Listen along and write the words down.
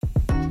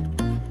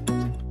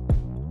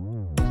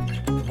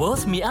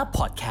Worth Me Up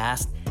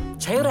Podcast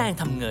ใช้แรง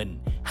ทำเงิน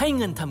ให้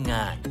เงินทำง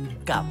าน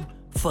กับ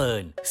เฟิ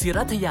ร์น ศิ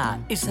รัทยา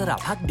อิสระ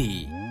ภักดี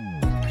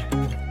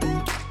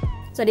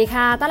สวัสดี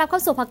ค่ะต้อนรับเข้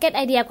าสู่ Pocket ไ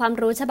อเดียความ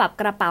รู้ฉบับ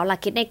กระเป๋าหลัก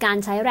คิดในการ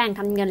ใช้แรง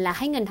ทำเงินและ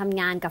ให้เงินทำ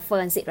งานกับเฟิ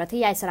ร์น ศิรัท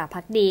ยา อิสระ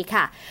ภักดี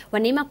ค่ะวั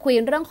นนี้มาคุย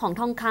เรื่องของ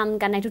ทองค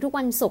ำกันในทุกๆ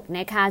วันศุกร์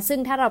นะคะซึ่ง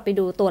ถ้าเราไป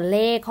ดูตัวเล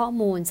ขข้อ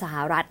มูลสห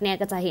รัฐเนี่ย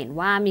ก็จะเห็น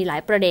ว่ามีหลา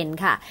ยประเด็น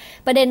ค่ะ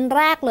ประเด็นแ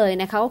รกเลย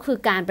นะคะก็คือ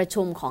การประ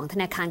ชุมของธ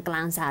นาคารกล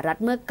างสหรัฐ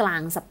เมื่อกลา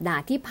งสัปดา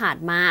ห์ที่ผ่าน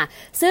มา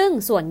ซึ่ง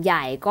ส่วนให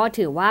ญ่ก็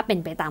ถือว่าเป็น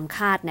ไปตามค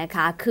าดนะค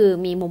ะคือ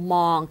มีมุมม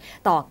อง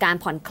ต่อการ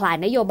ผ่อนคลาย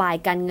นโยบาย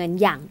การเงิน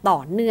อย่างต่อ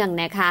เนื่อง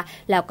นะคะ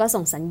แล้วก็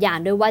ส่งสัญญาณ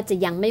ด้วยว่าจะ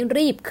ยังไม่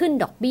รีบขึ้น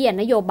ดอกเบี้ย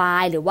นโยบา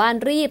ยหรือว่า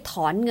รีบถ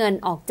อนเงิน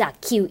ออกจาก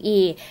QE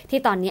ที่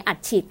ตอนนี้อัด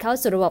ฉีดเข้า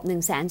สู่ระบบ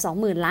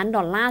 120,000 ล้านด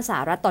อลลาร์สห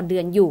รัฐต่อเดื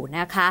อนอยู่น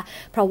ะคะ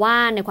เพราะว่า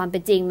ในความเป็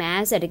นจริงแม้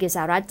เศรษฐกิจส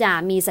หรัฐจะ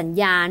มีสัญ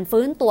ญาณ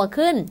ฟื้นตัว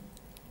ขึ้น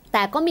แ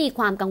ต่ก็มีค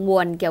วามกังว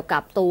ลเกี่ยวกั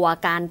บตัว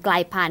การกลา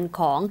ยพันธุ์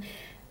ของ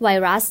ไว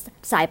รัส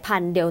สายพั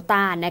นธุ์เดลต้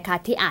านะคะ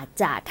ที่อาจ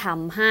จะท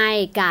ำให้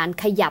การ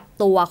ขยับ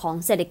ตัวของ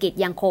เศรษฐกิจ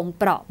ยังคง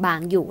เปราะบาง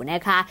อยู่น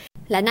ะคะ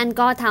และนั่น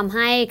ก็ทำใ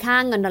ห้ค่า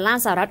เงินดอลลา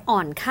ร์สหรัฐอ่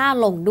อนค่า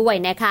ลงด้วย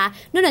นะคะ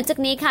นอกจาก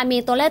นี้ค่ะมี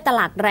ตัวเลขต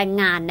ลาดแรง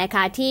งานนะค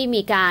ะที่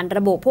มีการร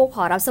ะบุผู้ข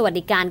อรับสวัส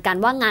ดิการการ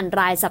ว่างงาน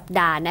รายสัป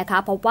ดาห์นะคะ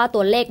พบว่า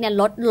ตัวเลขเนี่ย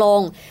ลดล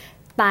ง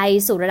ไป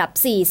สู่ระดับ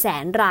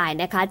 400,000 ราย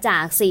นะคะจา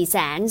ก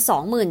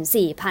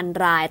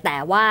 424,000 รายแต่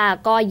ว่า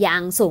ก็ยั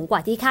งสูงกว่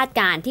าที่คาด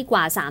การณ์ที่ก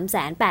ว่า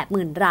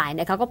 380,000 ราย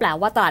นะคะก็แปล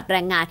ว่าตลาดแร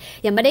งงาน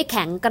ยังไม่ได้แ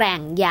ข็งแกร่ง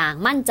อย่าง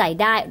มั่นใจ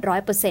ได้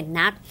 100%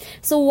 นัก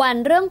ส่วน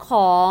เรื่องข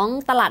อง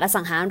ตลาดอ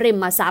สังหาริ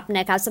มทรัพย์น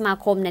ะคะสมา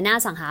คมในหน้า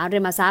อสังหาริ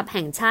มทรัพย์แ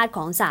ห่งชาติข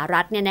องสห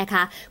รัฐเนี่ยนะค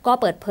ะก็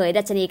เปิดเผย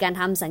ดัชนีการ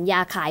ทำสัญญา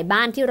ขายบ้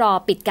านที่รอ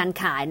ปิดการ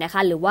ขายนะค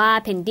ะหรือว่า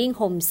pending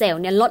home sale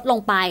เนี่ยลดลง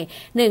ไป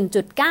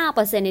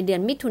 1.9% ในเดือ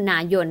นมิถุนา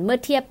ยนเมื่อ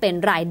เทียบเป็น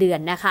รายเดือน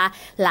นะคะ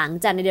หลัง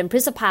จากในเดือนพฤ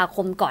ษภาค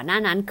มก่อนหน้า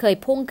นั้นเคย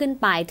พุ่งขึ้น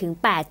ไปถึง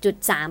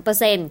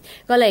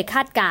 8.3% ก็เลยค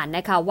าดการณ์น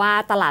ะคะว่า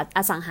ตลาดอ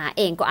สังหาเ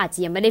องก็อาจจะ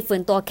ยังไม่ได้ฟื้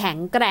นตัวแข็ง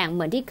แกร่งเห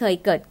มือนที่เคย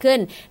เกิดขึ้น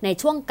ใน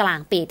ช่วงกลาง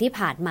ปีที่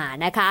ผ่านมา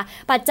นะคะ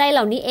ปัจจัยเห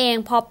ล่านี้เอง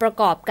พอประ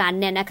กอบกัน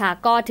เนี่ยนะคะ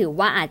ก็ถือ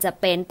ว่าอาจจะ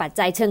เป็นปัจ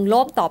จัยเชิงล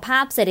บต่อภา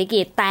พเศรษฐ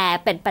กิจแต่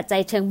เป็นปัจจั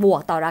ยเชิงบว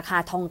กต่อราคา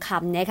ทองค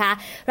ำนะคะ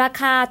รา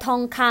คาทอ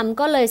งคำ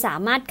ก็เลยสา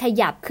มารถข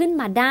ยับขึ้น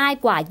มาได้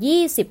กว่า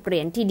20เหรี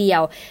ยญทีเดีย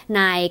วใ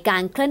นกา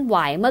รเคลื่อนไหว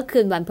เมื่อ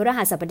คืนวันพฤ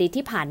หัสบดี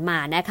ที่ผ่านมา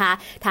นะคะ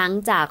ทั้ง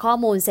จากข้อ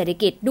มูลเศรษฐ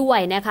กิจด้วย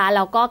นะคะแ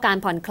ล้วก็การ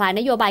ผ่อนคลาย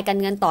นโยบายการ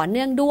เงินต่อเ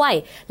นื่องด้วย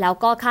แล้ว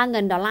ก็ค่าเงิ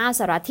นดอลลาร์ส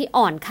หรัฐที่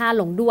อ่อนค่า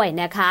ลงด้วย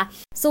นะคะ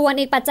ส่วน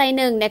อีกปัจจัย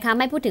หนึ่งนะคะ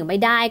ไม่พูดถึงไม่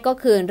ได้ก็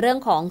คือเรื่อง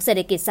ของเศรษ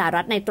ฐกิจสห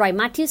รัฐในไตร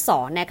มาสที่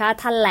2นะคะ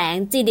แถลง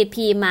GDP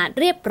มา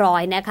เรียบร้อ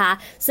ยนะคะ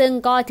ซึ่ง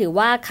ก็ถือ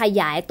ว่าข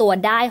ยายตัว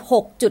ได้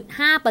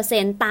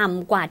 6.5% ต่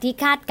ำกว่าที่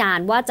คาดการ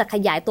ว่าจะข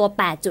ยายตัว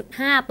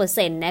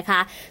 8.5% นะคะ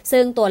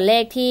ซึ่งตัวเล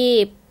ขที่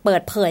เปิ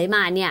ดเผยม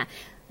าเนี่ย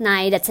ใน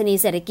ดัชนี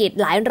เศรษฐกิจ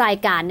หลายราย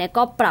การเนี่ย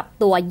ก็ปรับ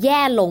ตัวแ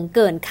ย่ลงเ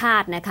กินคา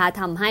ดนะคะ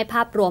ทำให้ภ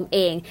าพรวมเอ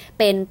ง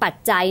เป็นปัจ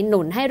จัยห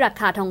นุนให้รา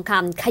คาทองค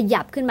ำข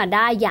ยับขึ้นมาไ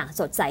ด้อย่าง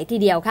สดใสที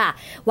เดียวค่ะ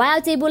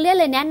YLG Bullion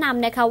เลยแนะน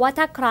ำนะคะว่า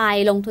ถ้าใคร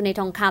ลงทุนใน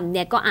ทองคำเ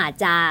นี่ยก็อาจ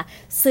จะ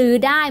ซื้อ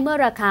ได้เมื่อ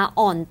ราคา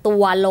อ่อนตั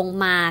วลง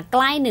มาใก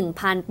ล้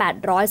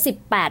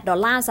 1,818 ดอล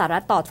ลาร์สหรั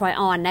ฐต่อทรอย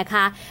ออนนะค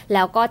ะแ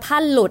ล้วก็ถ้า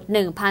หลุด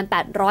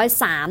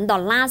 1,803 ดอ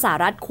ลลาร์สห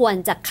รัฐควร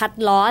จะคัด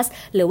ลอส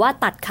หรือว่า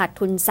ตัดขาด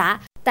ทุนซะ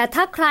แต่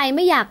ถ้าใครไ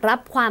ม่อยากรับ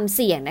ความเ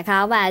สี่ยงนะคะ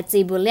YLG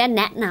Bullion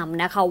แนะน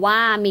ำนะคะว่า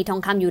มีทอ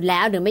งคำอยู่แล้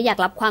วหรือไม่อยาก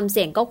รับความเ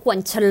สี่ยงก็ควร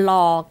ชะล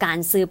อการ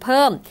ซื้อเ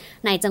พิ่ม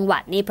ในจังหวะ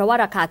นี้เพราะว่า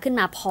ราคาขึ้น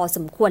มาพอส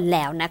มควรแ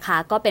ล้วนะคะ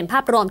ก็เป็นภา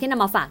พรวมที่น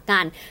ำมาฝากกั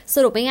นส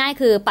รุปง่าย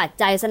ๆคือปัจ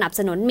จัยสนับส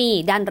นุนมี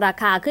ดันรา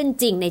คาขึ้น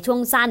จริงในช่วง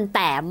สั้นแ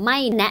ต่ไม่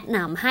แนะน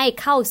ำให้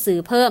เข้าซื้อ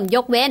เพิ่มย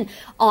กเว้น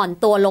อ่อน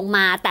ตัวลงม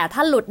าแต่ถ้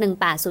าหลุด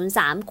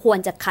 1803 ควร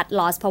จะคัดล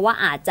อสเพราะว่า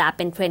อาจจะเ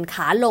ป็นเทรนด์ข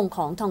าลงข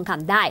องทองค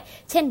ำได้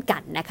เช่นกั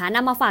นนะคะน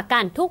ำมาฝากกั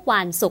นทุก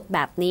วันศุกร์แบ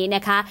บนี้น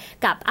ะคะ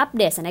กับอัปเ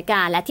ดตสถานก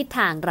ารณ์และทิศท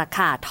างราค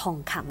าทอง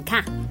คำค่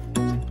ะ